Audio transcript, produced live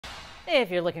If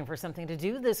you're looking for something to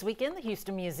do this weekend, the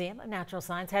Houston Museum of Natural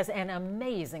Science has an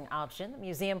amazing option. The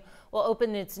museum will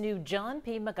open its new John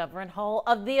P. McGovern Hall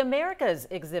of the Americas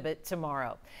exhibit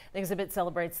tomorrow. The exhibit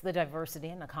celebrates the diversity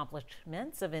and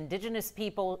accomplishments of Indigenous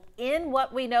people in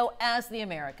what we know as the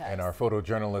Americas. And our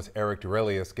photojournalist Erik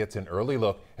Darelius gets an early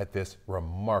look at this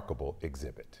remarkable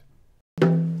exhibit.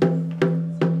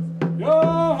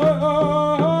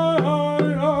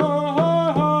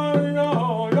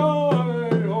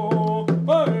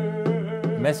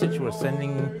 The message we're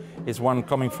sending is one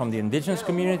coming from the Indigenous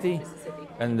community,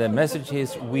 and the message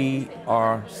is we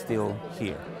are still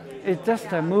here. It's just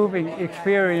a moving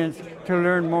experience to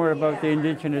learn more about the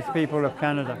Indigenous people of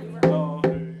Canada.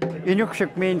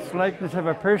 Inukshuk means likeness of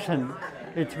a person.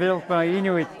 It's built by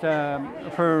Inuit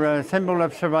for a symbol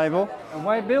of survival.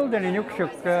 Why build an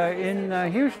Inukshuk in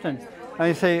Houston?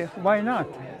 I say, why not?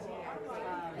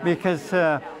 Because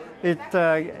it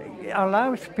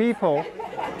allows people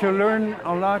to learn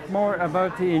a lot more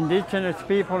about the Indigenous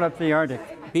people of the Arctic.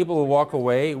 People will walk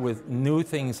away with new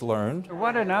things learned.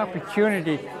 What an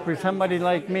opportunity for somebody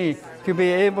like me to be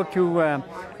able to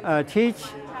teach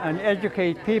and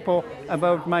educate people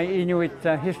about my Inuit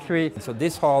history. So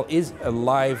this hall is a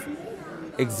live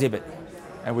exhibit,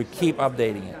 and we keep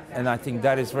updating it. And I think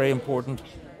that is very important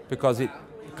because it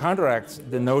counteracts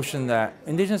the notion that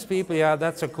Indigenous people, yeah,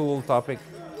 that's a cool topic.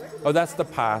 Oh, that's the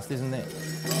past, isn't it?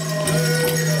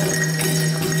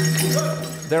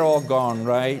 They're all gone,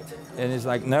 right? And it's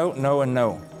like, no, no, and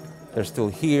no. They're still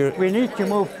here. We need to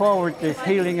move forward this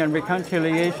healing and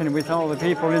reconciliation with all the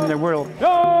people in the world.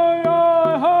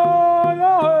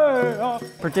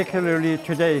 Particularly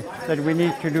today, that we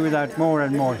need to do that more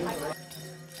and more.